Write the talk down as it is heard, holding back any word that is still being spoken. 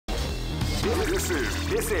This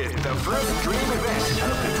is the first dream event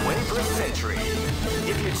of the 21st century.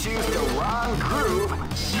 If you choose the wrong groove,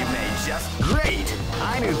 you may just... Great!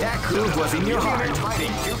 I knew that groove was in your heart.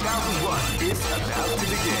 Fighting 2001 is about to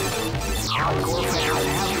begin. Hardcore fans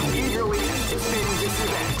have been eagerly anticipating this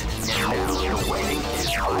event. Now the waiting is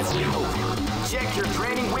finally over. Check your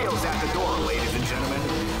training wheels at the door, ladies and gentlemen.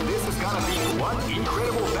 This is gonna be one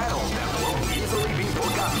incredible battle that won't easily be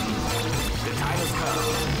forgotten. The time has come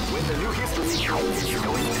when the new history is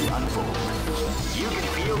going to unfold. You can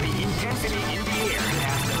feel the intensity in the air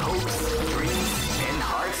as the hopes, dreams, and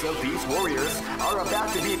hearts of these warriors are about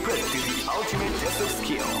to be put to the ultimate test of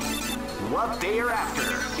skill. What they are after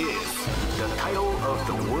is the title of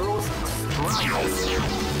the world's strongest.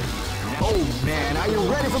 Oh man, are you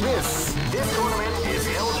ready for this? This tournament is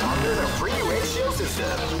held under the free ratio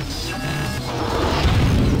system.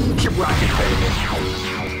 Keep rocking, baby.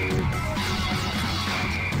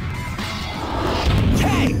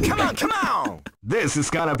 Hey, come on! This is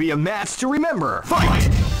gonna be a match to remember. Fight!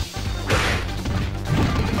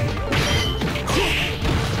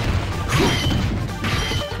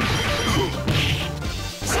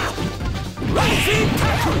 Rising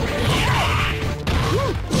Taku!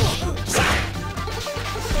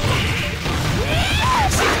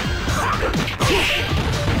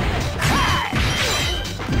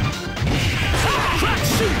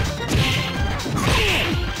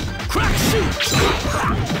 Crack shoot!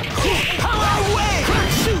 Power wave! Crack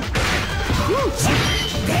shoot!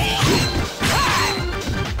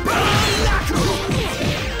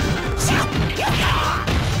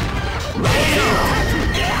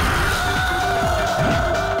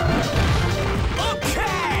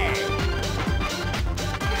 Okay!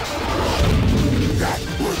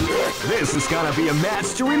 This is gonna be a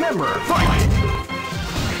match to remember. Fight!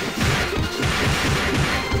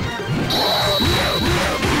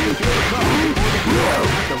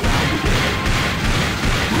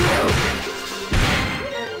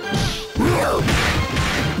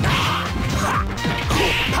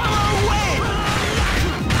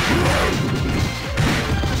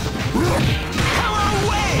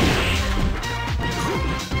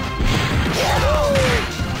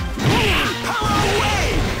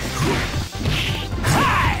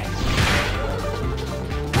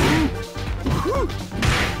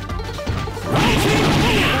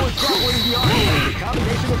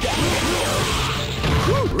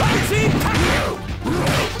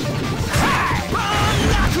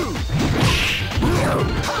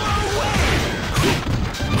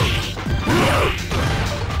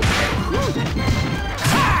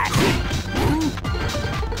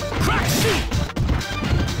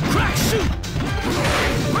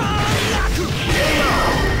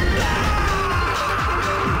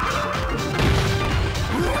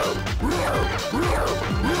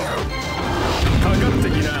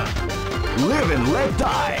 Live and let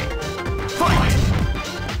die. Fight!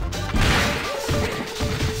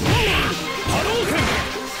 Hadouken!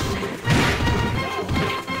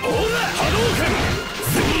 Ora! Hadouken!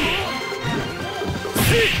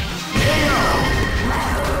 See!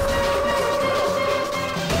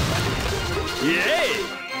 Yay!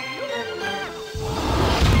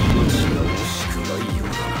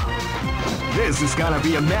 This is gonna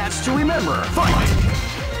be a match to remember. Fight!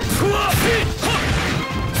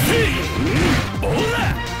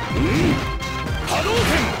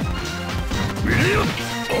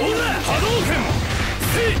 Hadouken! Hadouken!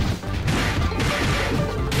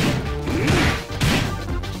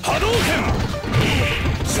 Hadouken!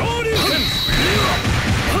 Shoryuken!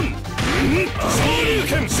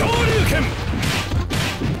 Shoryuken! Shoryuken!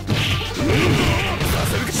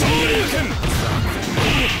 Shoryuken!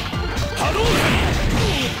 Hadouken!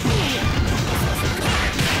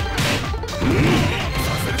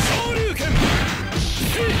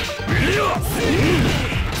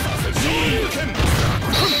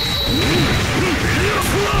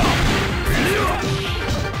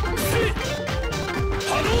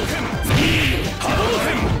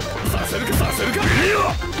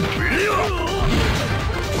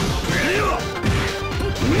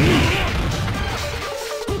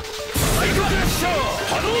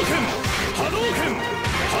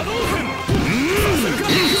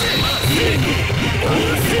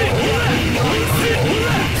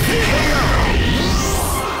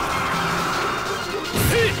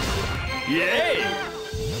 Yay!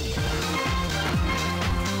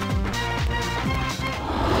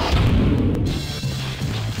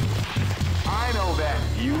 I know that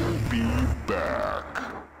you be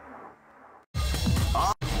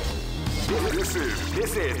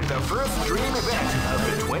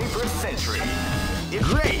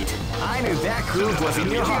was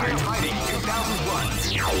in your heart. Fighting 2001.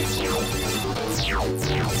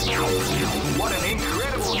 What an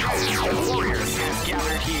incredible cast of warriors has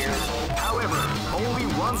gathered here. However, only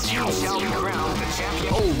one team shall be crowned the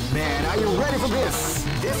champion. Oh man, are you ready for this?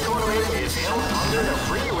 This tournament is held under the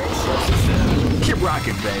free ratio system. Keep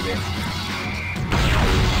rocking, baby.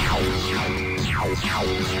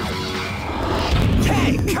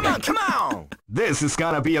 Hey, come on, come on! This is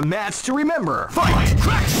gonna be a match to remember. Fight!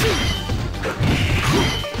 Crack, shoot!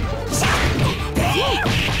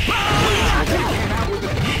 Came out with the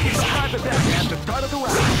start the death at the start of the round.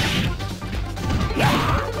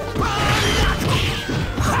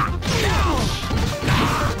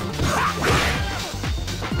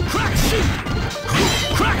 Crack, shoot!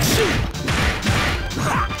 Crack, shoot!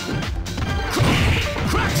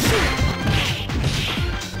 Crack, shoot!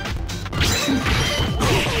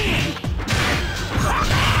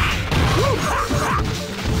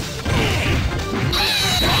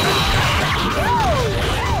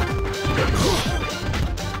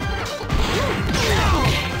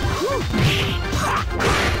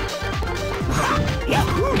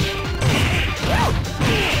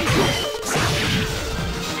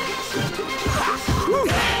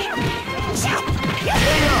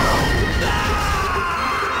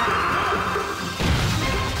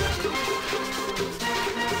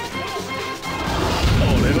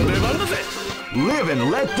 Live and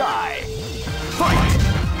let die. Fight!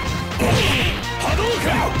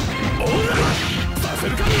 Hadouken!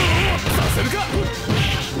 Saseruka! Saseruka!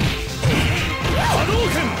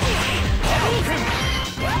 Hadouken! Hadouken!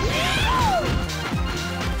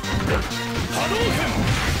 Hadouken!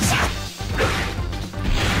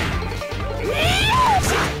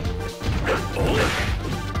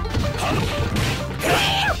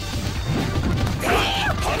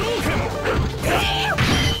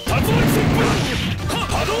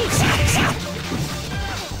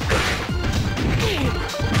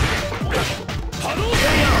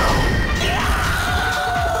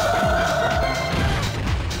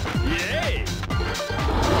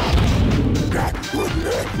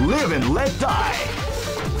 Live and let die.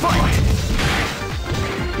 Fight!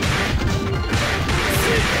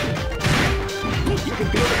 You can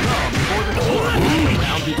feel the calm before the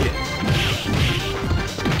round begins.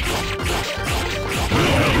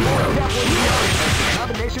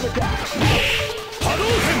 Combination attack.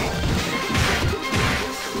 Hadouken!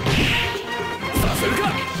 Saseruka!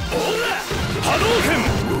 Hadouken!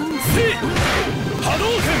 See!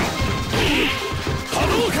 Hadouken!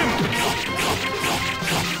 Hadouken!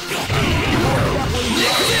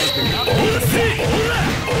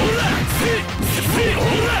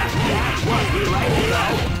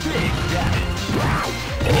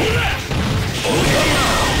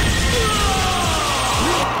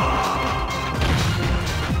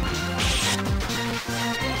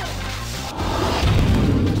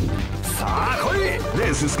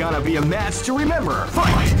 This is gonna be a match to remember.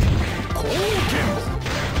 Fight!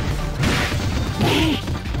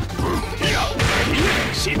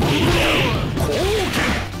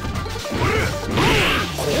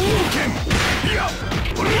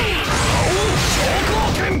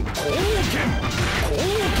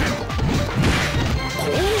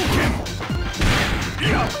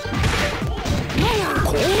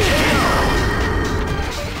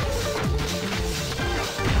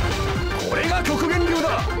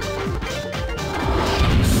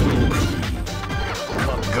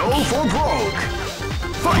 Go for broke!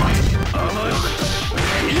 Fight!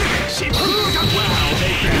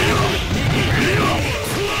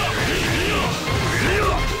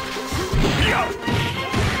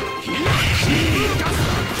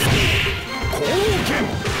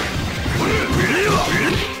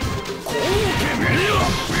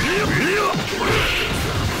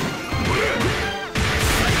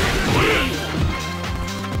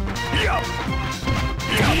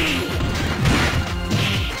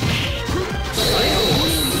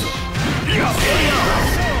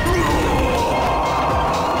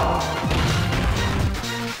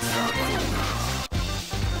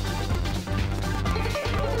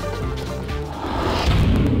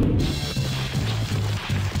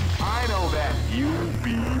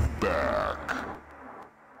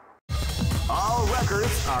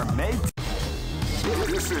 Are made.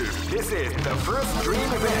 This is the first dream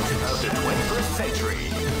event of the 21st century.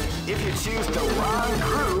 If you choose the wrong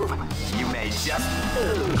groove, you may just...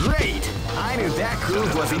 Great! I knew that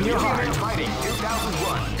groove was in your heart. Fighting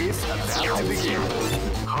 2001 is about to begin.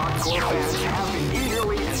 Hardcore fans have been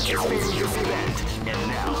eagerly anticipating this event, and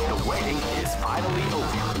now the waiting is finally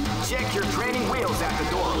over. Check your training wheels at the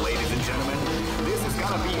door, ladies and gentlemen. This is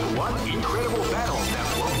gonna be one incredible battle that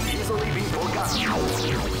won't easily easily be forgotten.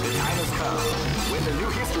 The time has come when the new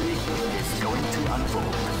history is going to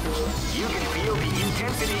unfold. You can feel the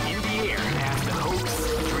intensity in the air as the hopes,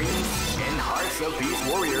 dreams, and hearts of these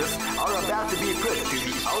warriors are about to be put to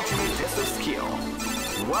the ultimate test of skill.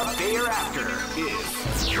 What they are after is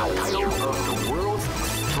the title of the world's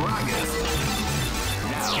strongest.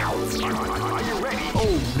 Now, are you ready?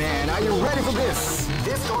 Oh man, are you ready for this?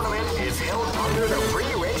 This tournament is held under the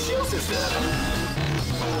free ratio system.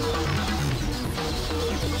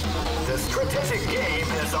 The strategic game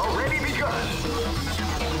has already begun.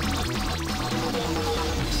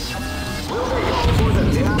 Will they go for the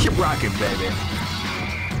down? Keep rocking, baby.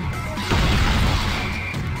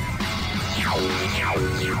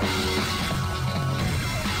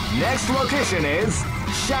 Next location is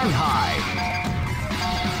Shanghai.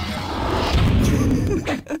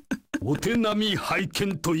 お手並み拝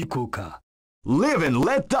見といこうか。Live and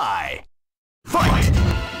let die. Fight!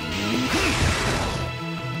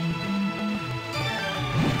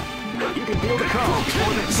 You can feel the calm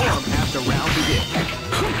before the storm as the round begins.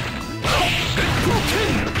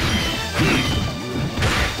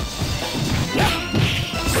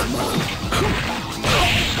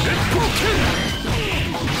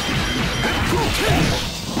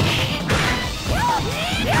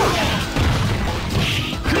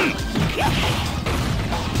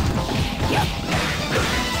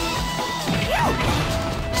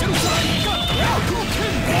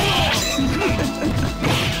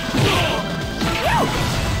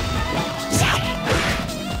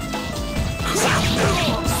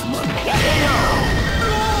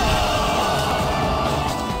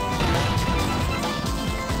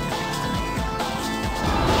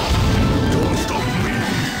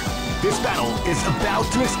 This battle is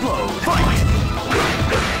about to explode. Fight!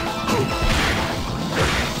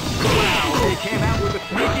 Wow, they came out with a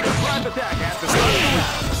sneaky surprise attack at the start of the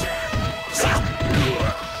round.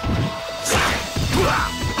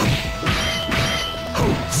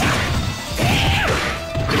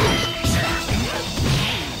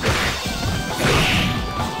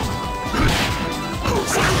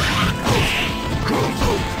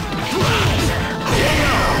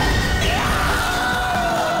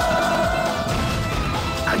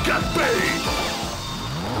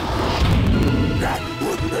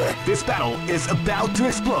 This battle is about to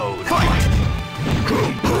explode. Fight!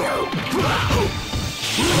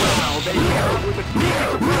 Well, they came out with a sneaky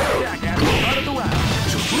surprise attack at the start of the round.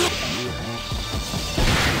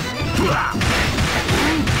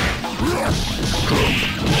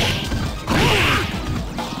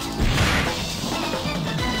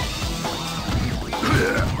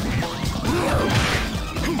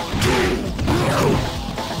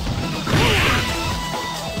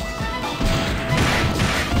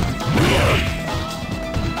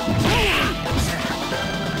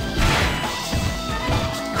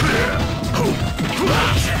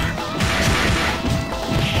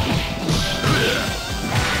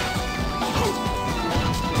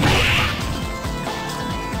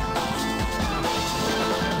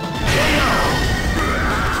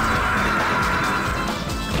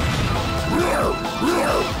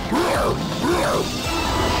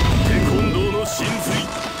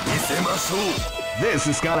 This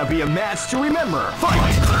is gonna be a match to remember.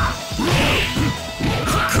 Fight!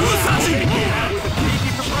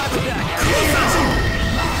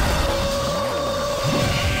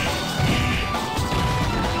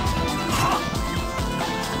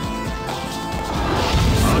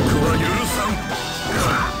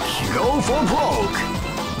 Go for broke.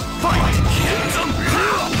 Fight!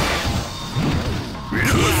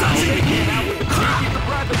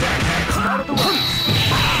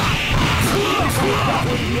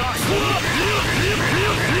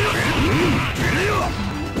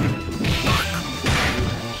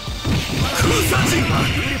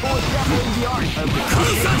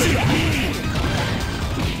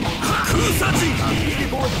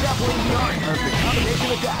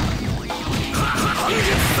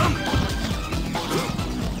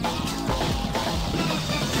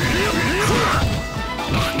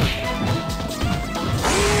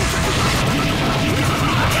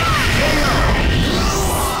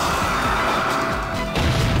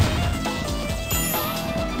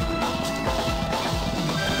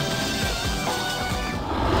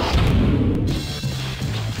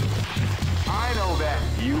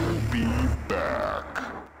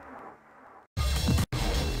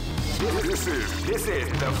 This is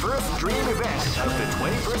the first dream event of the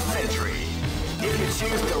 21st century. If you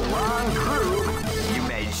choose the wrong groove, you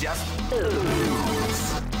may just lose.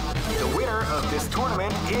 The winner of this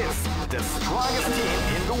tournament is the strongest team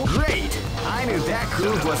in the world. Great! I knew that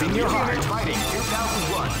groove was in your heart. Fighting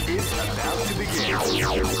 2001 is about to begin.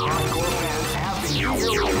 Hardcore fans have been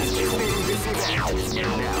eagerly anticipating this event,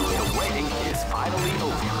 and now the waiting is finally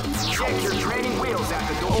over. Check your training wheels at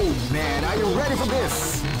the door. Oh man, are you ready for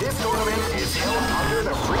this? This tournament is held under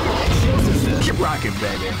the free ratio system. Keep rocking,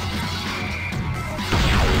 baby.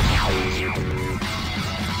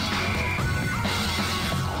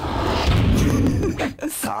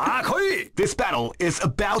 This battle is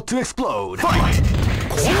about to explode. Fight!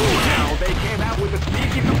 Now they came out with a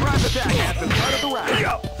sneaky surprise attack at the start of the round.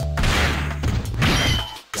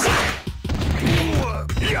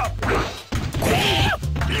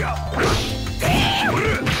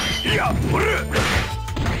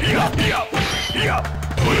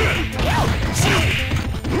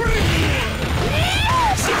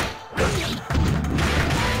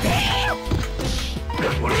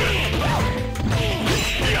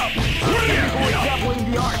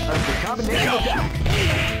 Doubling the art of the combination attack.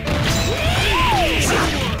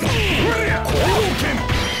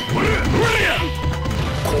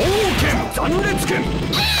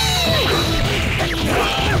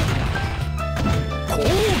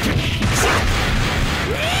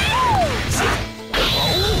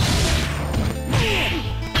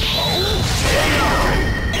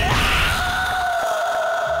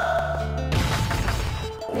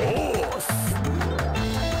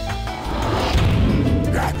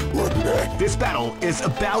 This battle is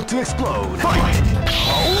about to explode. Fight!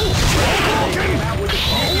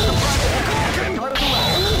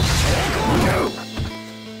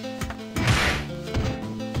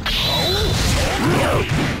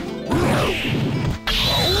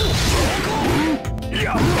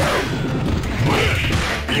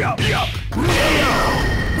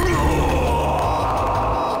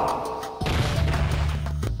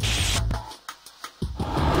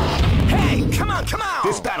 Hey, come on, come on!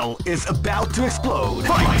 This battle is about to explode.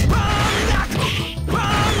 Fight!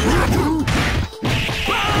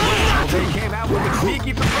 They came out with a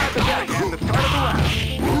sneaky surprise attack at the start of the round.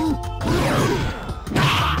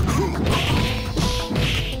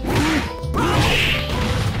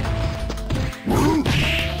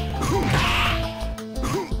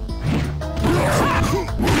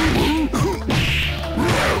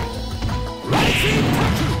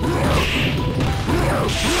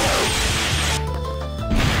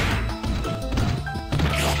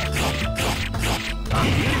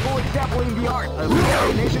 Doubling the art of the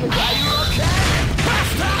combination attack. Are you okay?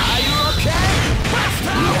 Basta! Are you okay?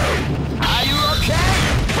 Basta! Are you okay?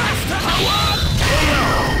 Basta!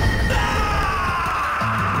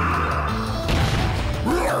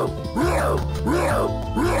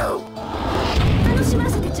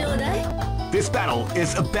 This battle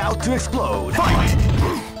is about to explode. Fight!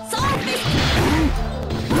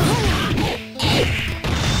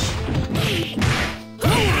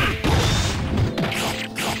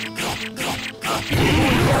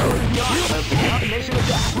 Combination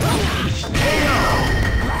attack.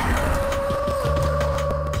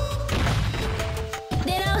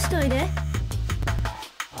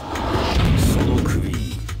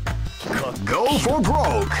 Go for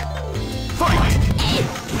broke. Fight!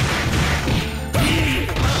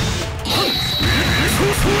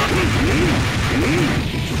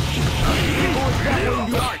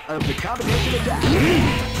 The art of the combination attack.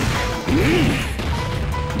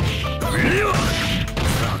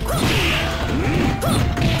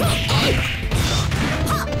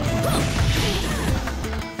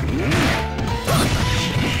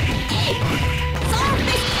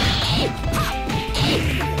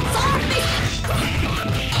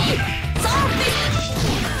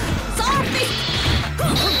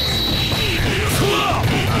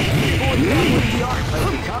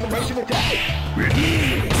 Combination attack.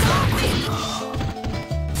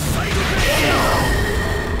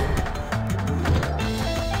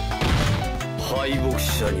 敗北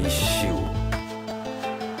者に死を。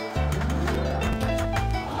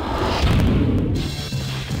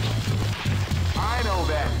I know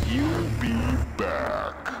that you'll be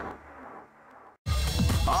back.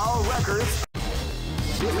 All records.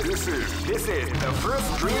 This is the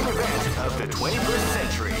first dream event of the 21st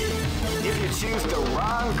century. If you choose the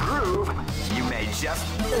wrong groove, you may just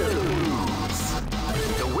lose.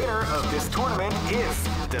 The winner of this tournament is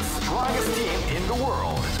the strongest team in the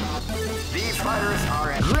world. These fighters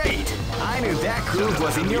are great! I knew that groove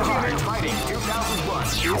was in your heart. Fighting 2001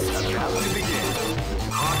 is about to begin.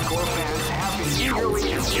 Hardcore fans have been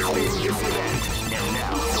eagerly anticipating this event, and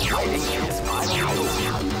now the waiting is finally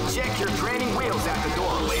over. Check your training wheels at the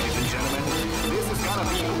door, ladies and gentlemen. This is gonna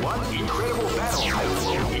be one incredible battle that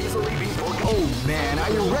will easily be forgotten. Oh man,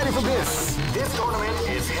 are you ready for this? This tournament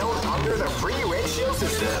is held under the free ratio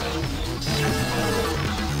system.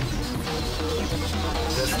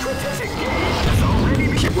 The strategic game has already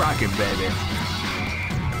been... Keep rocking, baby.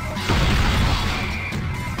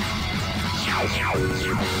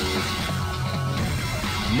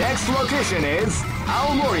 Next location is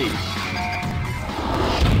Aomori.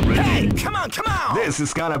 Hey, come on, come on! This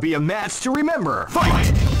is gonna be a match to remember.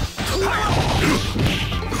 Fight!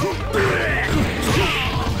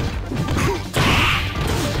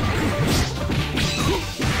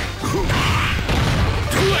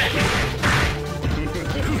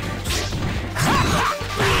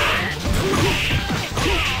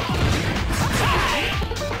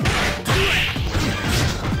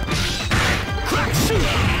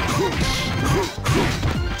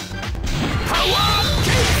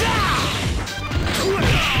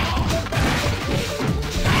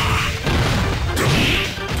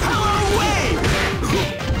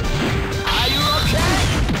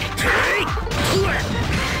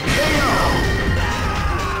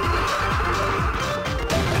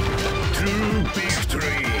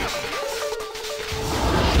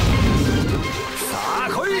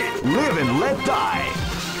 Live and let die.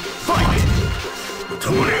 Fight!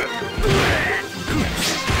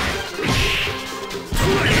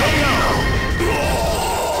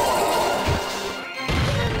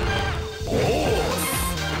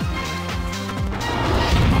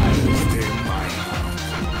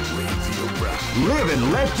 Live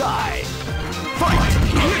and let die. Fight!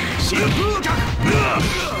 A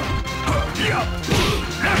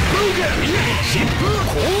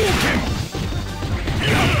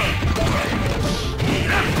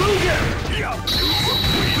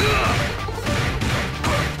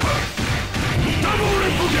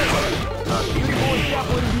beautiful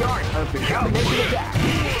example in the art of the combination attack.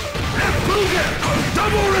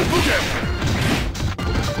 Double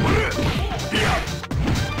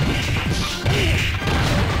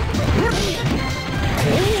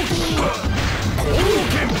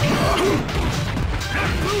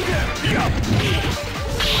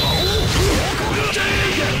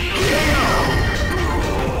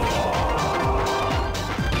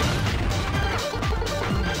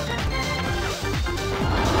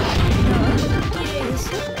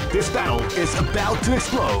This battle is about to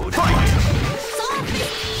explode. Fight!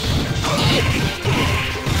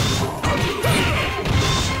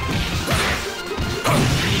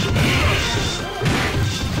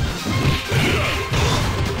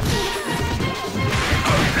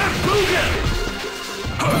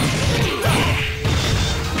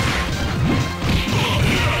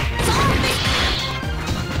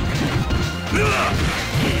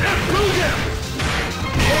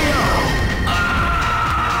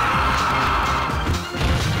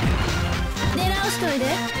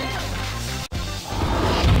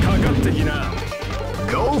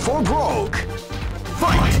 Go for broke!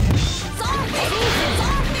 Fight!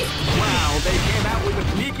 Wow, they came out with a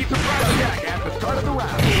sneaky surprise attack at the start of the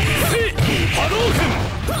round. Hadouken!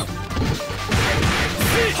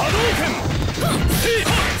 Hadouken!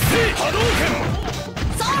 Hadouken!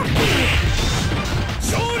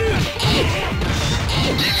 Shoryuken!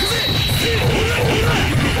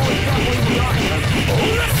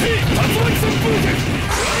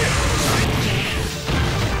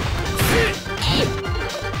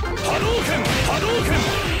 Hadouken! Hadouken!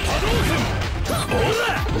 Hadouken!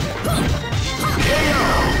 Ora!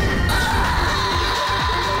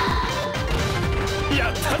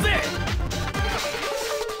 Yatta ze!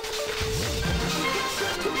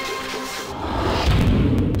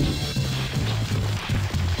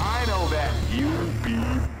 I know that you'll be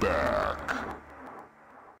back.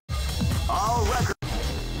 All records.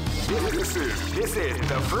 This is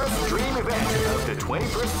the first dream event of the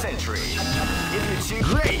 21st century. If you choose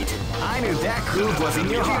great, I knew that groove was in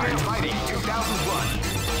your heart. Fighting 2001.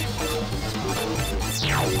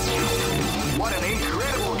 What an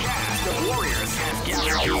incredible cast of warriors has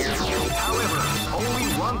gathered here. However, only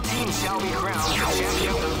one team shall be crowned the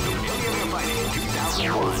champion of the Millionaire Fighting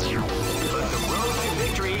 2001. But the road to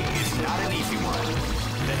victory is not an easy one.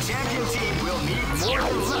 The champion team will need more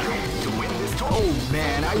than luck to win this tournament. Oh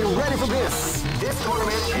man, are you ready for this? This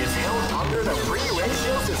tournament is held under the free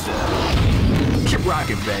ratio system. Keep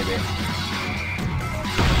rocking, baby.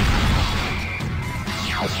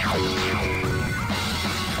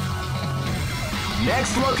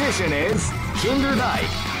 Next location is Kinderdijk.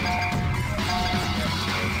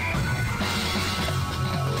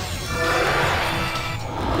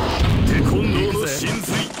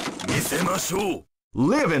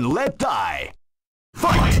 Live and let die.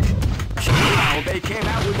 Fight! Wow, they came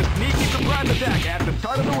out with a sneaky surprise attack at the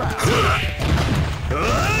start of the round.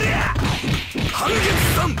 半月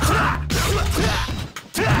山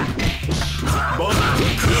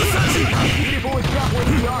Beautiful is not with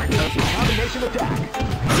the art of the combination attack.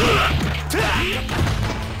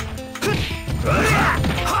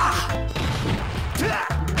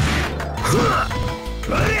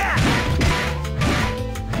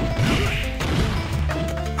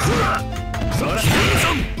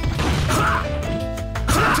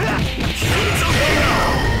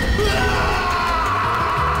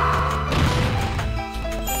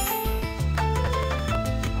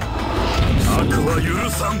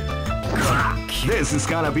 This is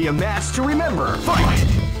gonna be a match to remember. Fight!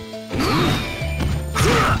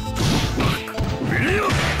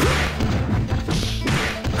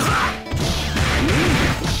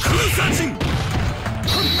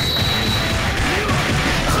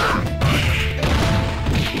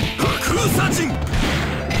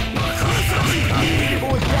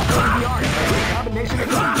 Beautiful is definitely the art of the combination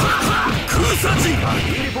attack.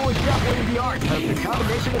 Beautiful is definitely the art of the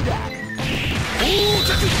combination attack.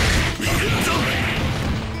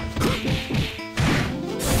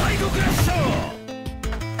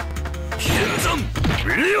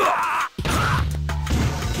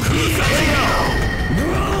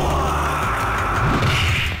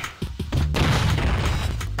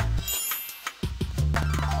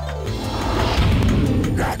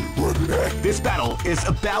 This battle is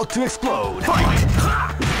about to explode. Fight!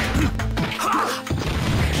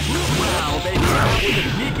 Wow, they start with a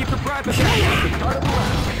sneaky surprise attack at the start of the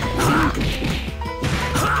round.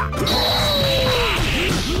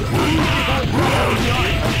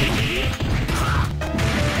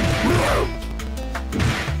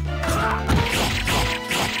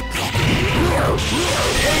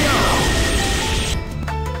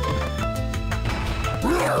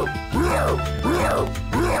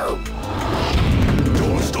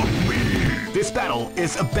 Don't stop me. This battle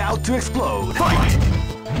is about to explode. Fight!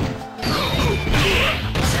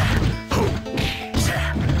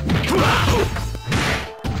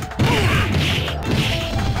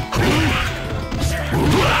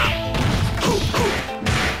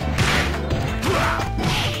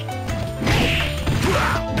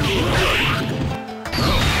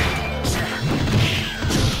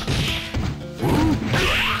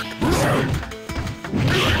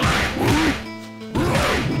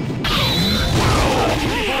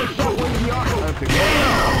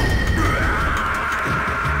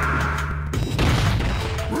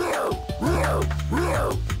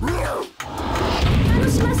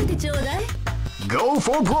 Go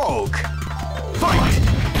for broke! Fight!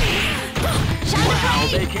 Wow,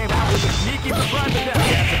 they came out with a sneaky surprise attack at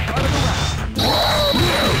the start of the round.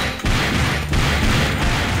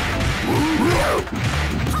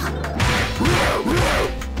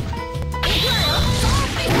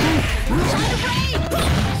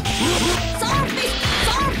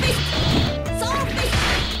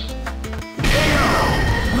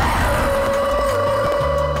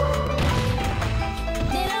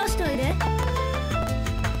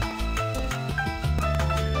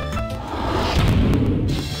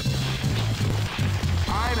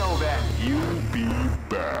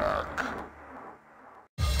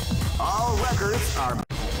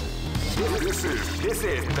 This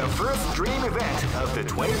is the first dream event of the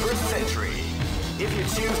 21st century. If you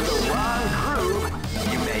choose the wrong groove,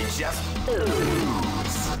 you may just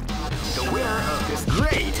lose. The winner of this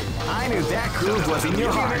great I Knew That Groove Was In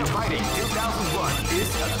Your Heart Fighting 2001 is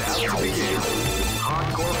about to begin.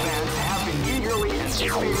 Hardcore fans have been eagerly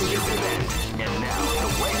anticipating this event, and now the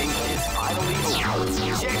waiting is finally over.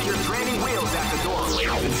 Check your training wheels at the door,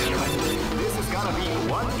 ladies and gentlemen. This is gonna be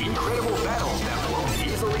one incredible battle that won't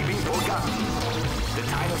easily be forgotten. The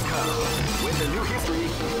time has come when the new history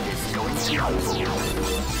is going to unfold.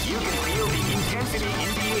 You can feel the intensity in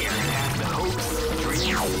the air as the hopes,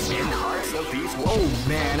 dreams, and hearts of these. Oh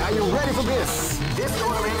man, are you ready for this? This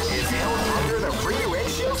tournament is held under the free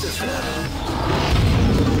ratio system.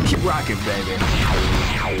 Keep rocking, baby.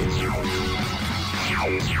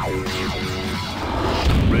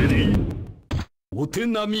 Ready? お手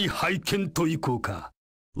並み拝見といこうか。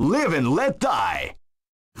Live and let die.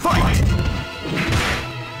 Fight!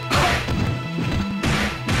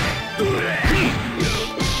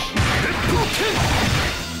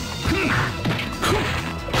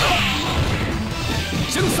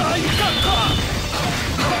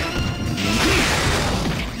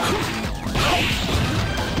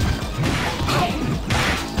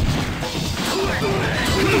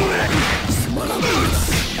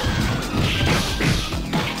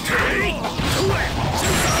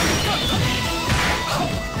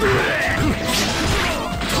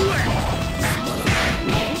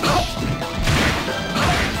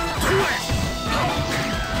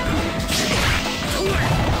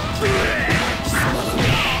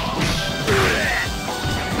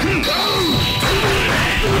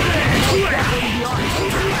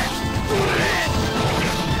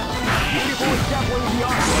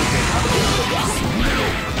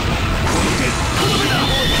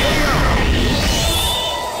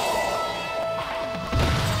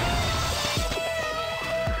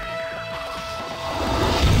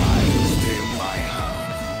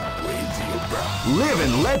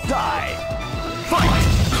 Live and let die. Fight!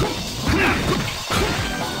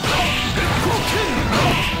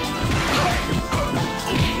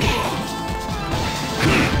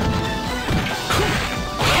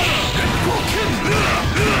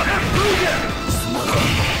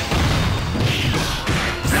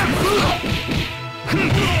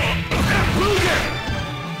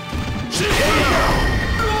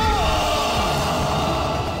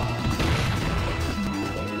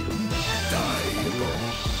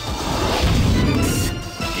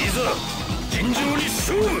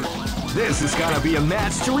 This is gonna be a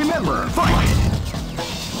match to remember. Fight!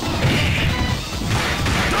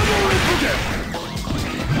 Double Repugate!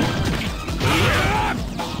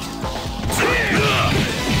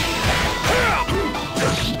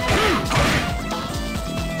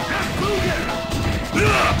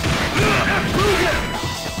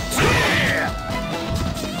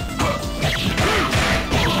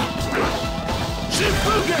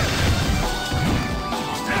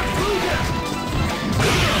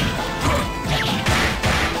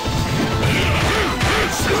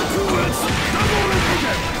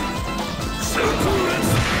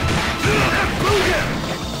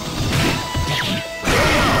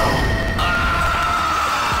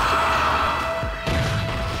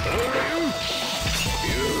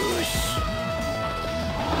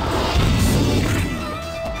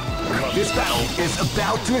 This battle is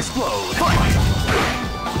about to explode. Fight!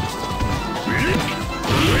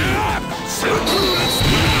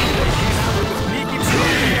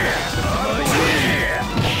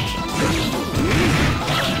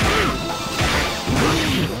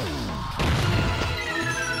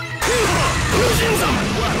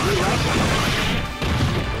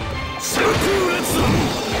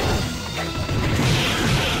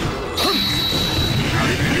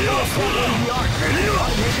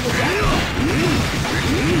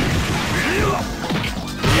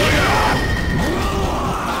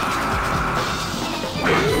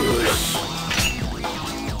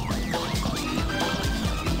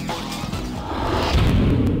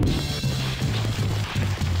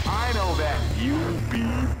 I know that you'll be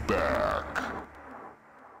back.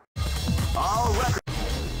 All records.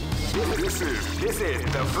 This is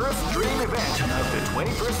the first dream event of the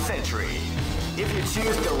 21st century. If you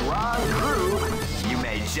choose the wrong groove, you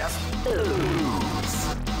may just lose.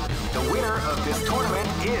 The winner of this tournament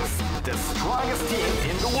is the strongest team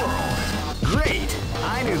in the world. Great!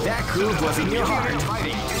 I knew that groove was in your heart.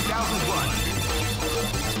 Fighting 2001.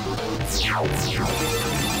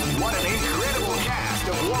 What an incredible cast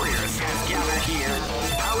of warriors has gathered here.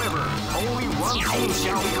 However, only one team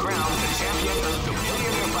shall be crowned the champion of the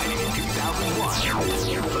Millionaire Fighting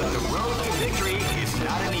 2001. But the road to victory is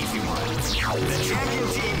not an easy one. The champion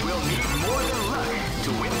team will need more than luck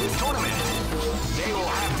to win this tournament. They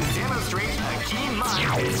will have to demonstrate a keen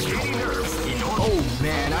mind and steady nerves in order. Oh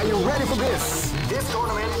man, are you ready for this? This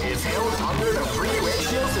tournament is held under the free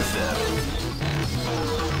ratio system.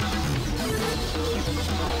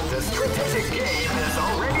 The strategic game has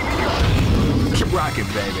already begun. Keep rocking,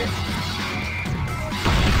 baby.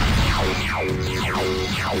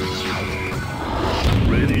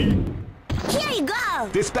 Ready? Here you go!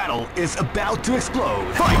 This battle is about to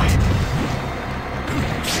explode. Fight!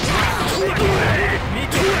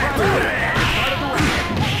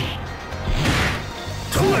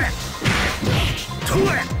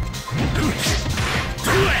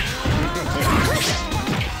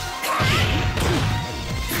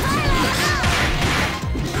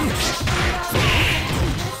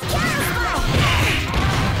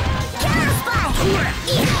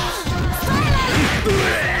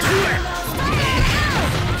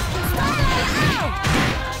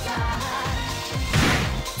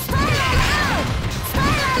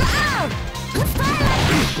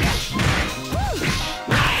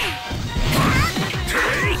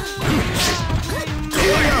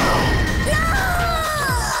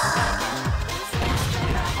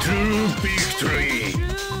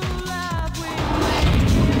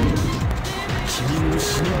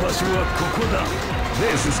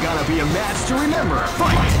 This is gonna be a match to remember.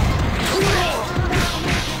 Fight!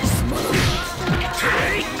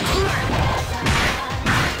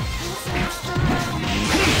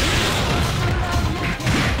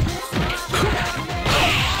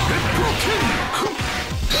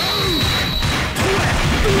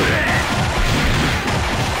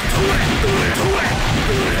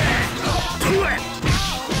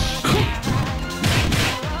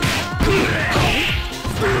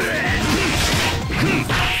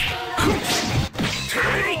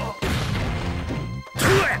 Take!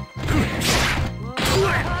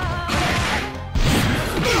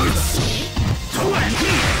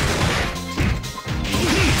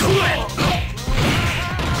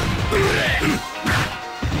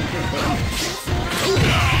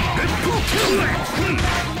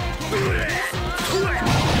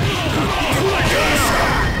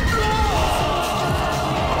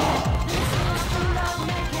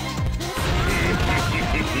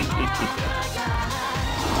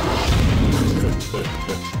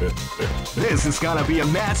 This is gonna be a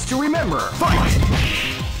match to remember. Fight!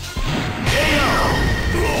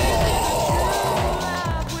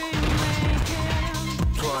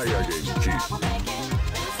 Try again, Chief.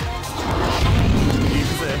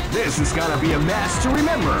 This is gonna be a match to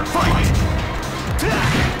remember. Fight!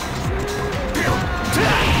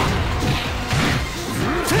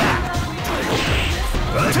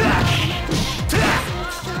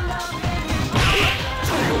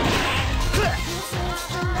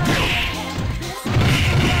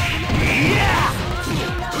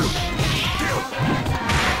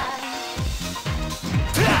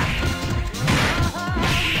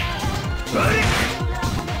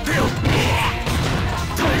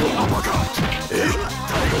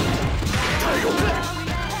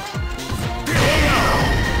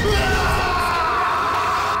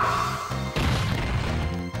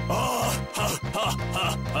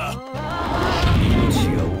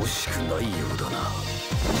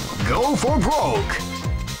 Go for broke!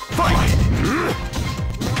 Fight!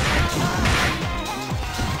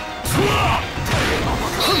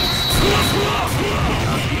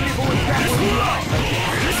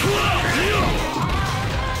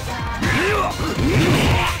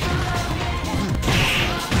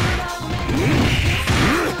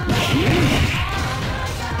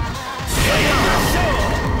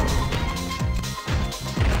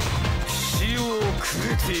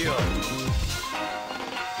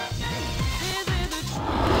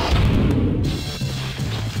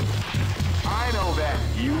 I know that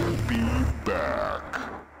you'll be back.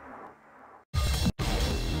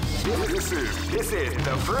 This is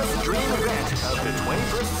the first dream event of the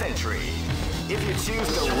 21st century. If you choose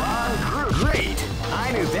the wrong groove, great!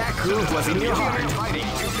 I knew that groove was in your heart. Fighting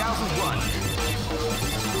 2001.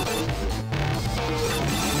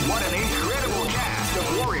 What an incredible cast of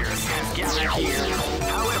warriors has gathered here.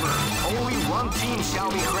 However, only one team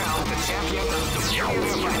shall be crowned the champion of the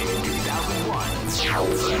Millionaire Fighting 2001.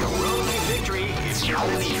 The road to victory is not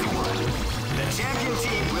an easy one. The champion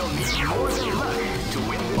team will need more than luck to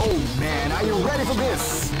win this. Oh man, are you ready for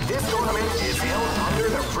this? This tournament is held under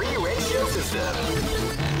the free ratio system.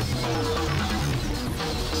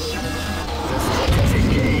 The strategic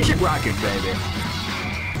game. Keep rocking, baby.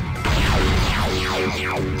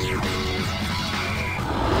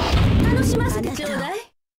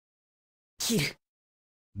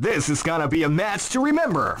 This is gonna be a match to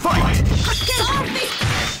remember. Fight!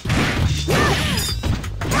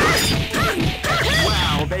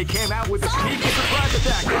 Wow, they came out with a sneaky surprise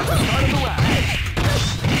attack at the start of the round.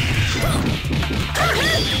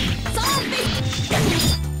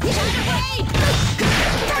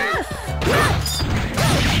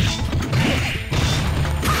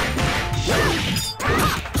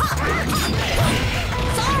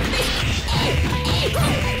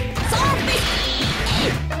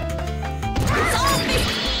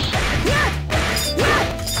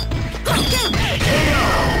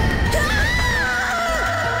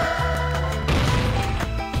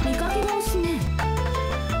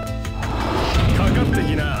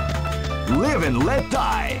 Live and let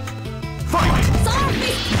die. Fight!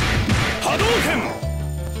 Hadouken!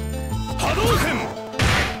 Hadouken!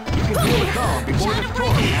 You can feel the calm before the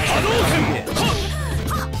storm. Hadouken!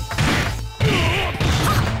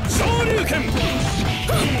 Shoryuken!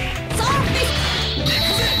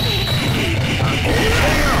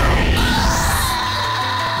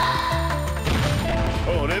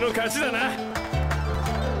 Ore no kachi da na.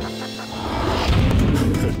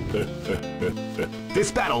 This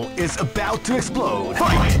battle is about to explode.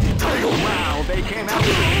 Fight! Wow, they came out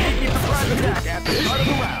with a sneaky surprise attack at the start of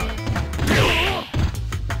the round.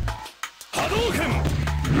 Hadouken!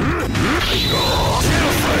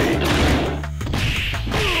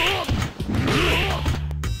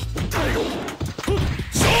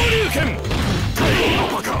 Shoryuken!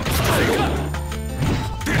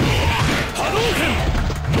 Hadouken!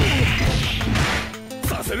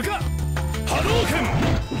 Saseru ka? Hadouken!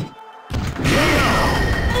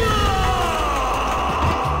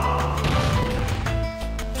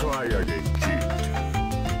 Try again, Chief.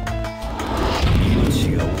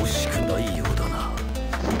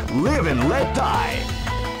 Live and let die.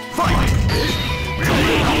 Fight!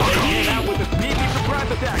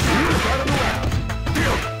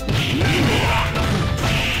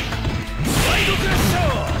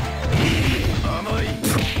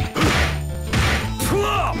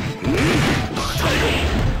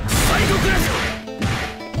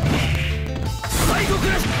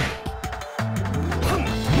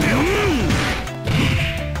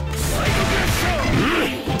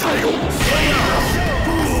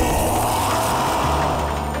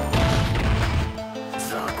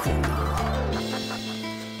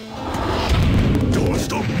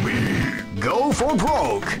 for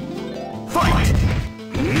broke. Fight!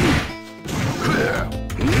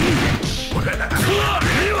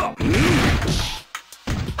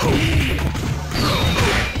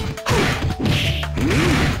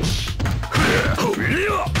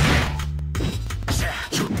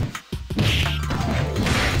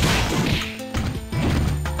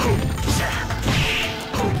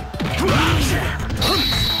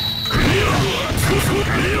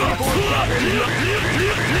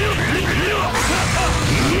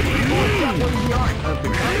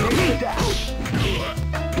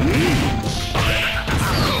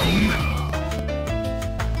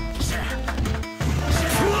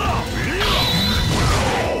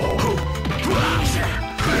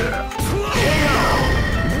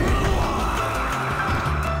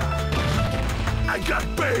 I got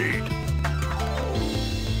paid!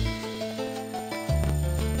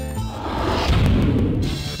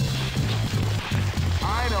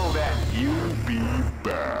 I know that you'll be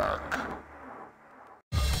back.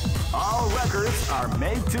 All records are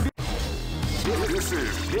made to be.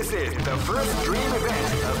 This is the first dream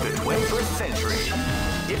event of the 21st century.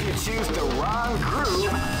 If you choose the wrong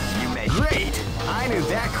groove, you may. Great! I knew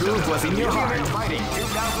that groove was in your heart. Fighting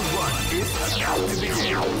 2001 is about to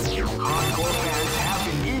begin. Hardcore fans have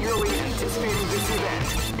been eagerly anticipating this event,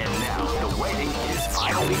 and now the waiting is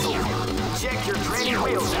finally over. Check your training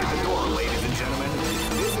wheels at the door, ladies and gentlemen.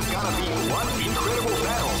 This is gonna be one incredible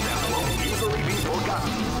battle that won't easily be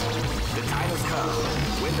forgotten. The time has come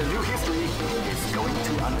when the new history is going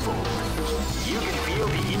to unfold. You can feel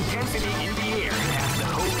the intensity in the air as the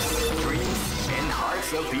hopes, dreams, and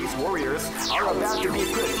hearts of these warriors are about to be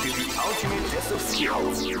put to the ultimate test of skill.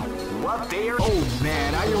 What they are— Oh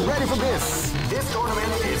man, are you ready for this? This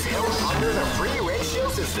tournament is held under the free ratio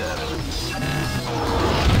system.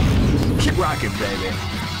 Keep rocking, baby.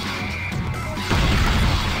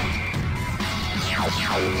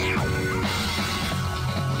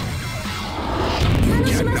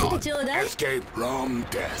 Escape from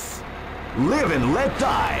death. Live and let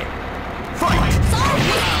die. Fight! Wow,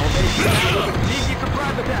 they just with a sneaky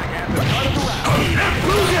surprise attack at the start of the round.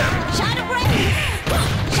 Lose him! Shadow Blade!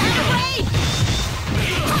 Shadow Blade!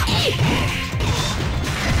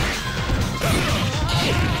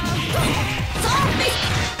 Zombie! Zombie! Zombie!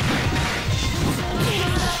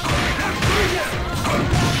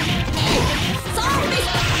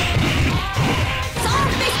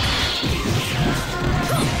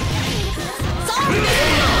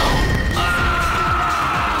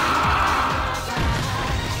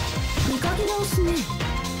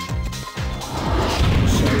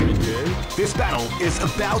 This battle is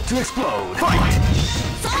about to explode. Fight!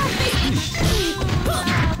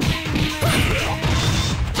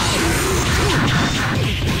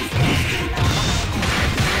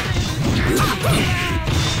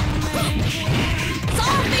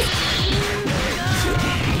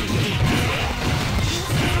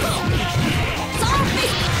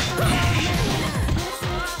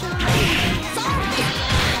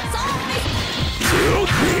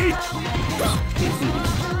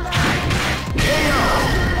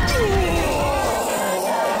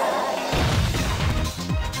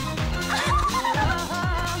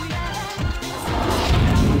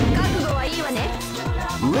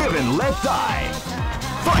 Live and let die.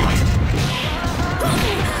 Fight!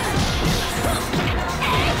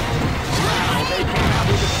 Wow, they came out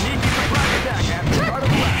with a sneaky surprise attack at the start of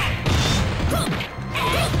the round.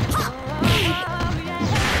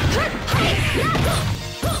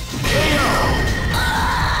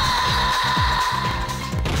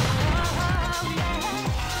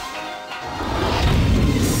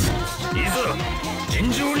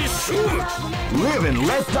 Live and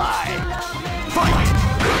let die. Fight!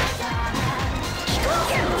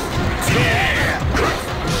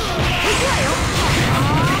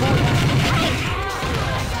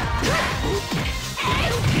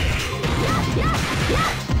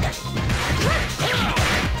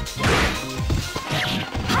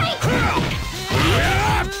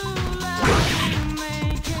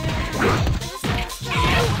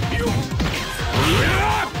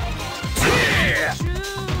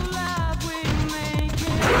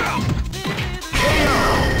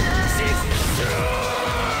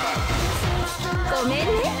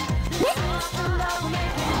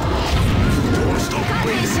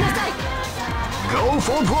 Go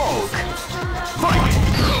for broke. Fight!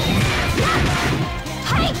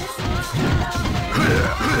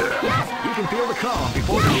 You can feel the calm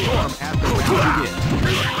before the storm after the round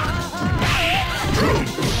begins.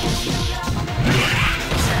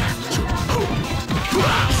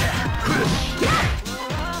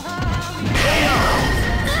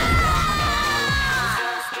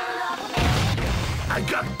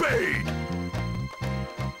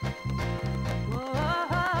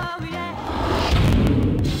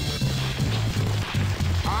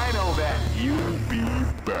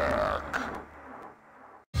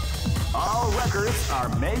 Warriors are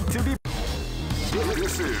made to be.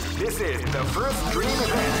 This is the first dream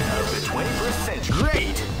event of the 21st century.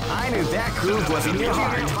 Great! I knew that groove was in your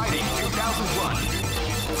heart. Fighting 2001.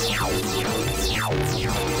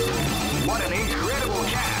 What an incredible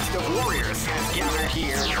cast of warriors has gathered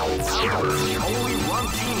here. However, only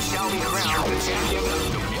one team shall be crowned the champion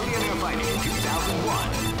of the Millionaire Fighting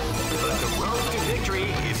 2001. But the road to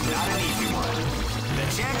victory is not an easy one. The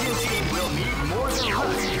champion team will need more than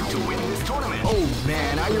luck to win this tournament. Oh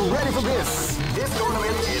man, are you ready for this? This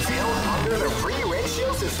tournament is held under the free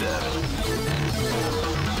ratio system.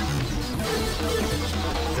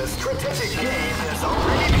 The strategic game has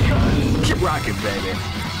already begun. Keep rocking, baby.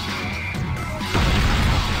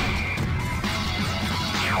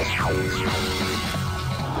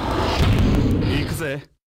 行くぜ。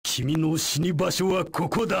君の死に場所はこ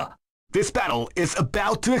こだ。This battle is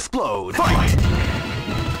about to explode. Fight!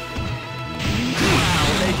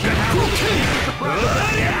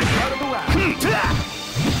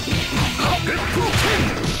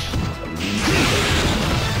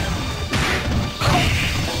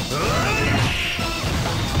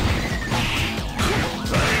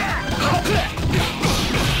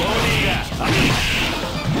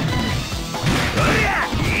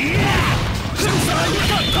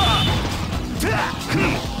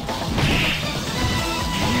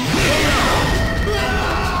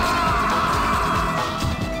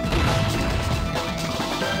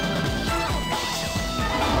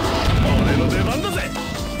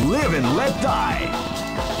 Live and let die.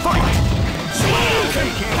 Fight! They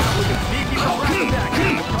came out with a sneaky right back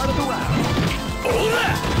in the part of the round.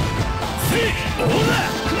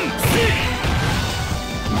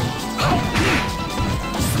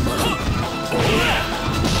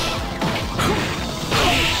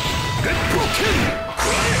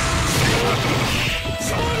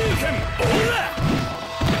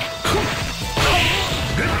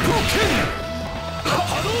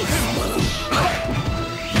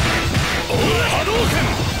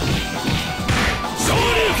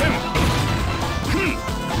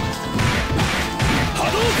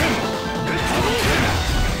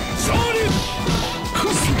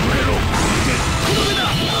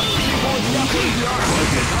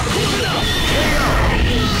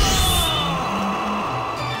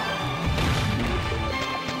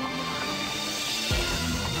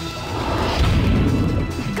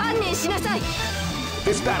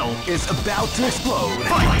 This battle is about to explode.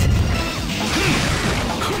 Fight!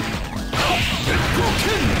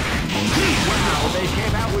 Wow, they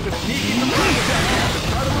came out with a sneaky surprise attack at the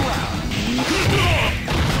start of the round.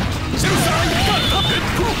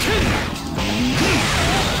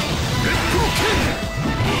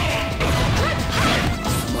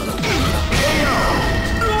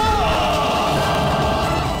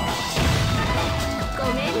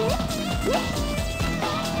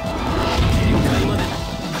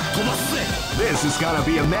 This is gonna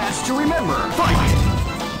be a match to remember. Fight!